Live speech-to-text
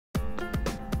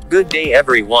Good day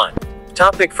everyone.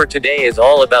 Topic for today is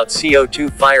all about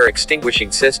CO2 fire extinguishing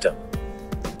system.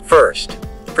 First,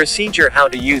 procedure how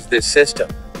to use this system.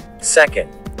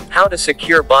 Second, how to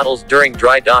secure bottles during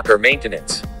dry dock or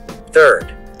maintenance.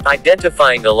 Third,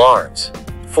 identifying alarms.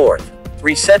 Fourth,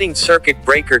 resetting circuit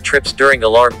breaker trips during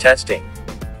alarm testing.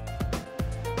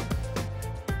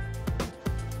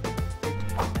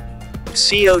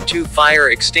 CO2 fire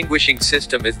extinguishing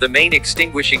system is the main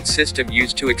extinguishing system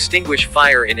used to extinguish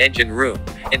fire in engine room,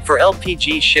 and for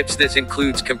LPG ships this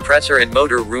includes compressor and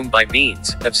motor room by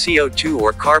means of CO2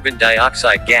 or carbon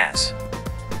dioxide gas.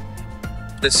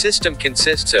 The system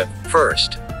consists of,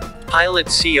 first, pilot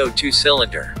CO2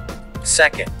 cylinder.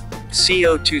 Second,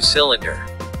 CO2 cylinder.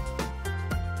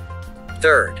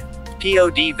 Third,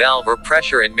 POD valve or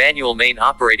pressure and manual main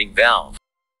operating valve.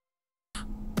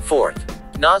 Fourth,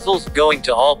 nozzles going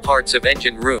to all parts of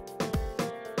engine room.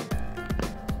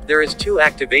 There is two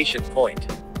activation point.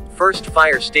 First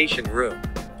fire station room,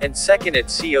 and second at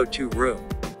CO2 room.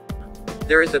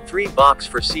 There is a 3-box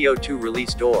for CO2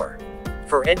 release door.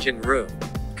 For engine room,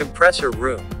 compressor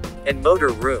room, and motor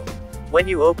room. When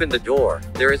you open the door,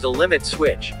 there is a limit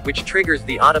switch, which triggers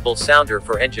the audible sounder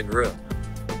for engine room.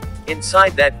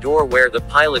 Inside that door where the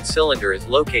pilot cylinder is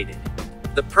located.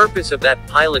 The purpose of that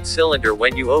pilot cylinder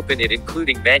when you open it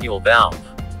including manual valve.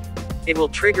 It will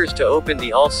triggers to open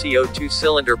the all CO2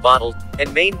 cylinder bottle,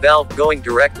 and main valve going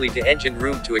directly to engine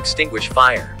room to extinguish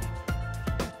fire.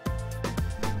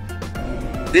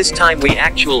 This time we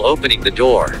actual opening the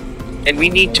door. And we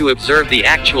need to observe the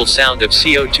actual sound of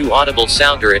CO2 audible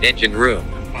sounder at engine room.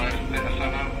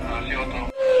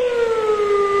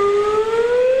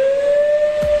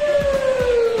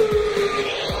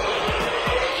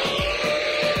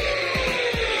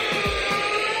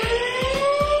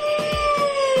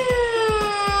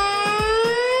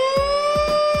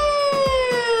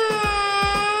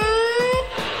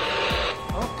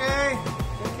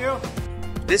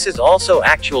 This is also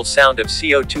actual sound of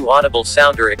CO2 audible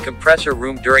sounder at compressor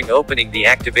room during opening the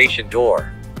activation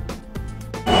door.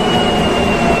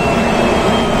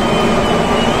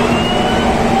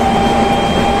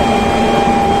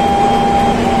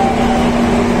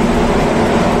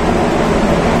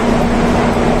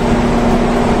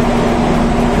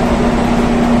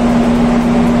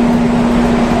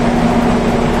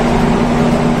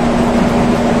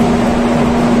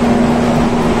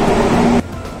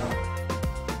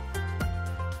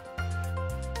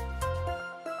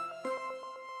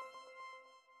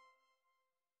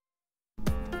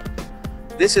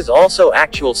 This is also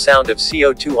actual sound of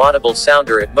CO2 audible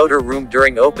sounder at motor room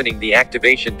during opening the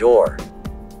activation door.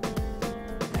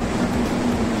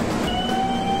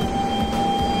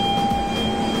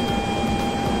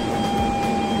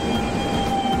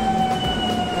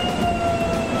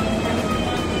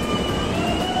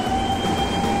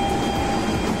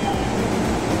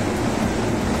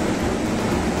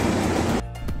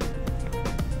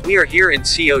 We are here in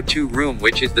CO2 room,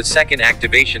 which is the second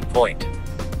activation point.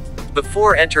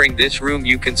 Before entering this room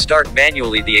you can start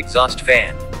manually the exhaust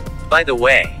fan. By the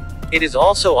way, it is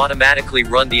also automatically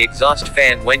run the exhaust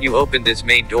fan when you open this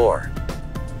main door.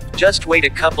 Just wait a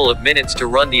couple of minutes to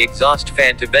run the exhaust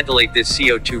fan to ventilate this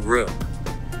CO2 room.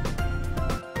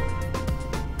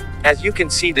 As you can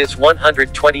see this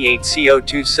 128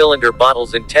 CO2 cylinder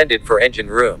bottles intended for engine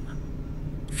room.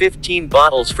 15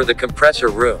 bottles for the compressor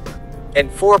room. And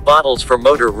 4 bottles for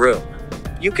motor room.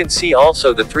 You can see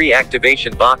also the 3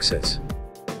 activation boxes.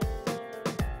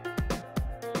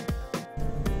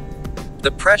 The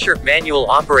pressure manual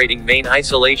operating main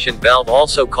isolation valve,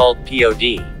 also called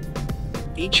POD.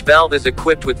 Each valve is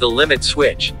equipped with the limit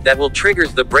switch that will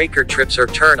triggers the breaker trips or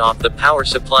turn off the power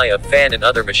supply of fan and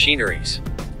other machineries.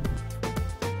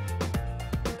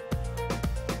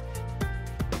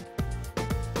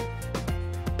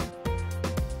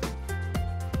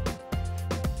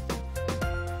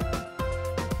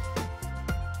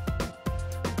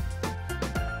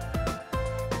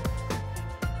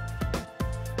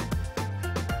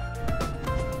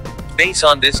 Based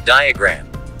on this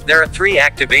diagram, there are 3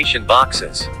 activation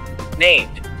boxes,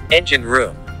 named engine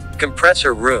room,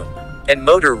 compressor room, and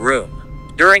motor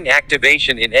room. During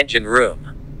activation in engine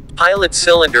room, pilot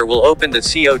cylinder will open the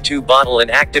CO2 bottle and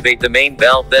activate the main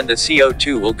valve, then the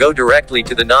CO2 will go directly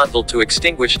to the nozzle to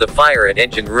extinguish the fire at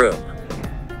engine room.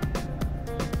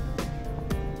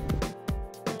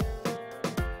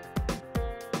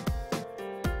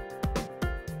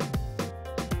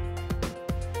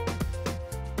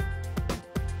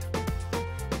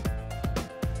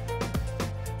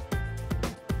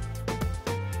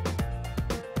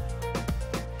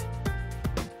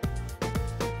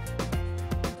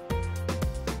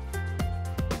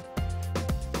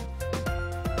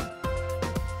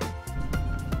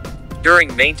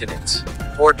 During maintenance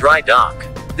or dry dock,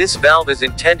 this valve is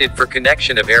intended for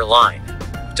connection of air line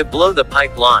to blow the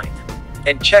pipe line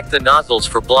and check the nozzles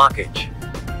for blockage.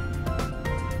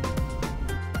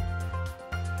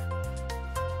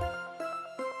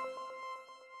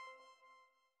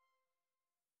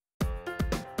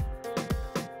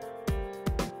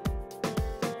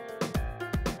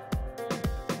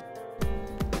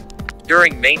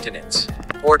 During maintenance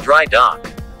or dry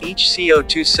dock, each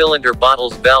CO2 cylinder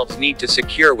bottle's valves need to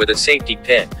secure with a safety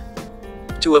pin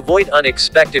to avoid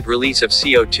unexpected release of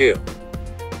CO2.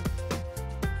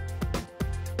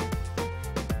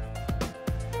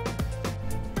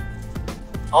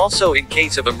 Also, in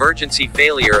case of emergency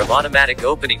failure of automatic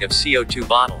opening of CO2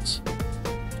 bottles,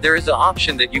 there is an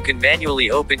option that you can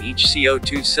manually open each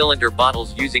CO2 cylinder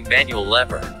bottles using manual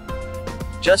lever.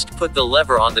 Just put the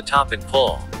lever on the top and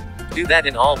pull. Do that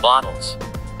in all bottles.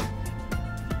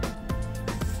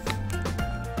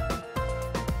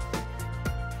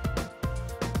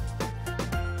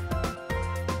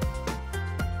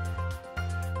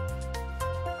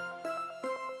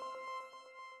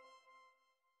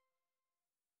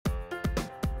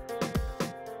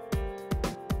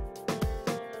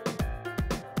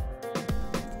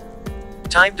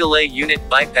 Time delay unit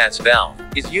bypass valve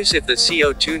is used if the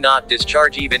CO2 not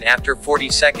discharge even after 40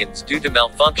 seconds due to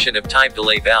malfunction of time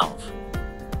delay valve.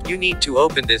 You need to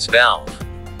open this valve.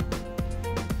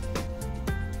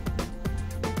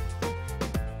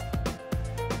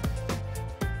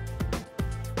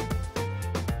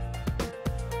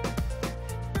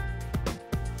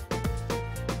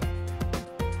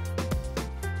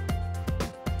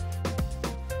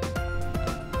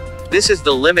 This is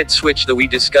the limit switch that we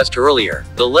discussed earlier.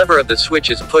 The lever of the switch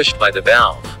is pushed by the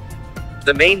valve.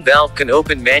 The main valve can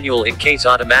open manual in case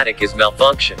automatic is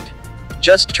malfunctioned.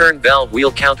 Just turn valve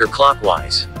wheel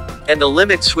counterclockwise, and the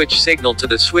limit switch signal to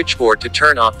the switchboard to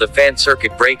turn off the fan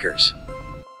circuit breakers.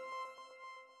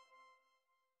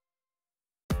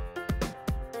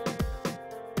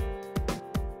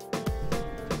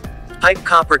 Pipe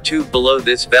copper tube below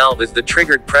this valve is the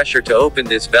triggered pressure to open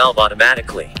this valve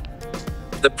automatically.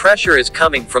 The pressure is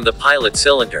coming from the pilot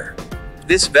cylinder.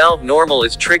 This valve normal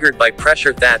is triggered by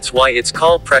pressure, that's why it's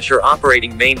called pressure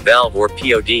operating main valve or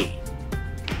POD.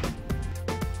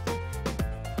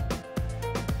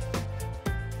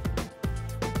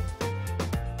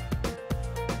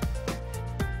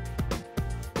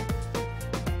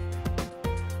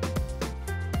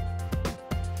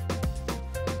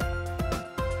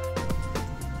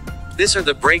 These are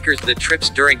the breakers that trips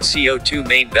during CO2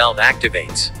 main valve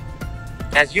activates.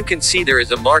 As you can see, there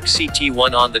is a mark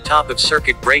CT1 on the top of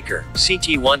circuit breaker,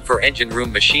 CT1 for engine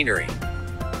room machinery.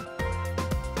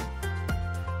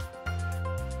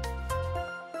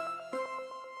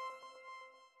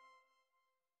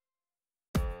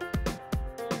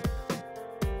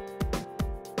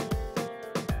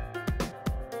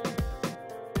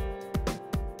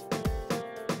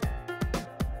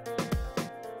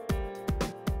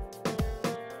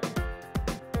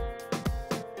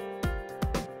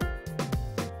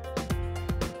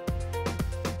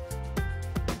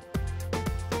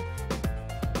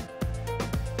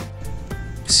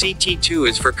 CT2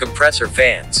 is for compressor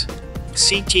fans.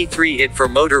 CT3 it for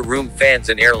motor room fans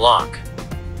and airlock.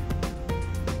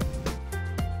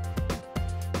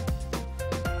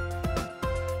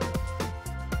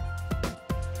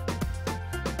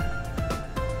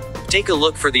 Take a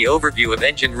look for the overview of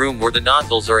engine room where the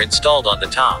nozzles are installed on the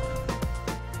top.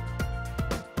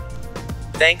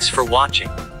 Thanks for watching.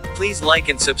 Please like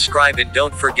and subscribe, and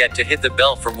don't forget to hit the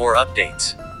bell for more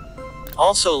updates.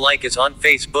 Also like us on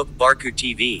Facebook, Barko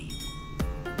TV.